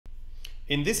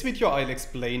In this video I'll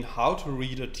explain how to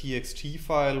read a TXT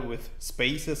file with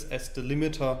spaces as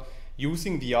delimiter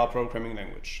using the R programming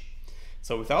language.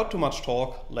 So without too much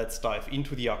talk, let's dive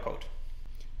into the R code.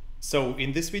 So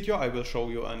in this video I will show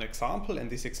you an example, and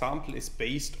this example is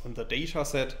based on the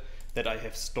dataset that I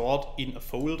have stored in a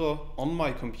folder on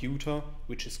my computer,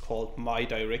 which is called my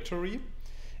directory,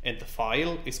 and the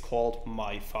file is called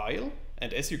my file.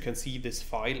 And as you can see, this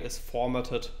file is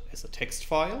formatted as a text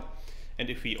file. And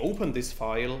if we open this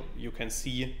file, you can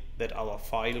see that our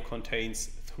file contains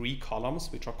 3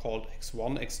 columns, which are called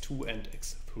x1, x2, and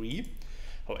x3.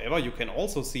 However, you can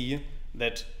also see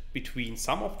that between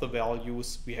some of the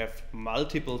values, we have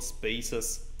multiple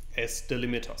spaces as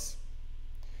delimiters.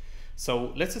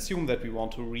 So let's assume that we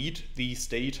want to read these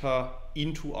data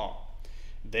into R.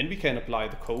 Then we can apply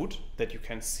the code that you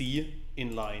can see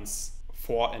in lines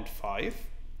 4 and 5.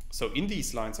 So in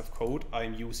these lines of code,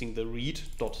 I'm using the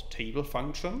read.table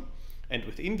function, and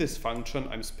within this function,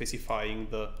 I'm specifying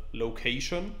the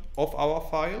location of our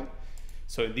file.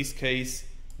 So in this case,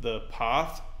 the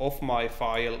path of my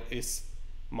file is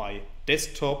my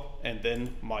desktop and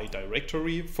then my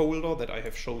directory folder that I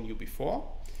have shown you before,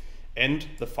 and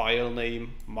the file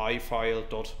name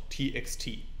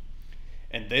myfile.txt.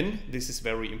 And then, this is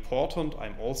very important,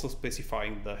 I'm also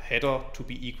specifying the header to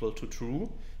be equal to true,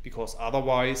 because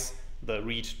otherwise the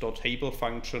read.table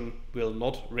function will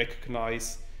not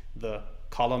recognize the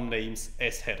column names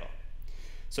as header.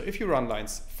 So if you run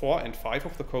lines 4 and 5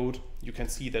 of the code, you can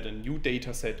see that a new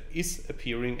dataset is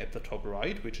appearing at the top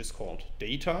right, which is called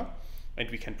data. And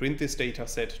we can print this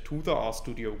dataset to the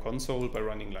RStudio console by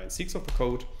running line 6 of the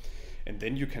code. And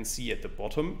then you can see at the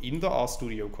bottom in the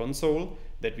RStudio console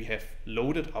that we have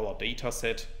loaded our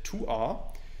dataset to R.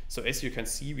 So as you can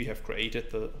see, we have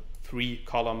created the 3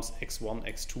 columns x1,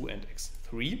 x2, and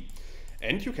x3.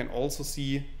 And you can also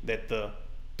see that the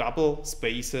double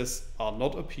spaces are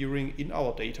not appearing in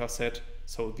our dataset.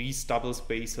 So these double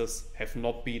spaces have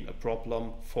not been a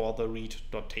problem for the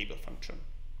read.table function.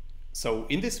 So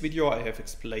in this video I have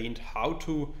explained how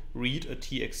to read a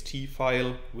TXT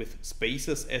file with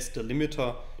spaces as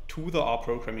delimiter to the R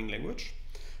programming language.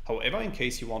 However, in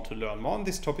case you want to learn more on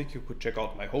this topic, you could check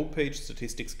out my homepage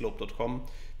statisticsglobe.com,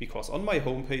 because on my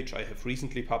homepage I have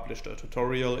recently published a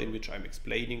tutorial in which I'm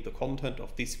explaining the content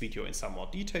of this video in some more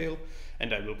detail,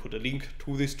 and I will put a link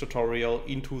to this tutorial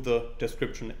into the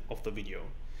description of the video.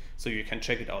 So you can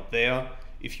check it out there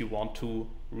if you want to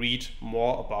read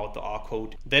more about the R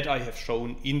code that I have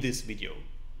shown in this video.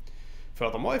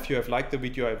 Furthermore, if you have liked the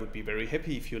video, I would be very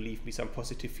happy if you leave me some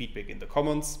positive feedback in the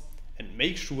comments, and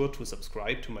make sure to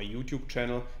subscribe to my YouTube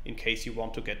channel in case you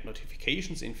want to get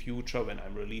notifications in future when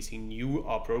I'm releasing new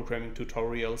R programming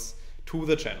tutorials to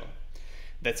the channel.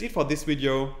 That's it for this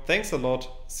video. Thanks a lot.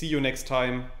 See you next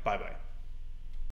time. Bye bye.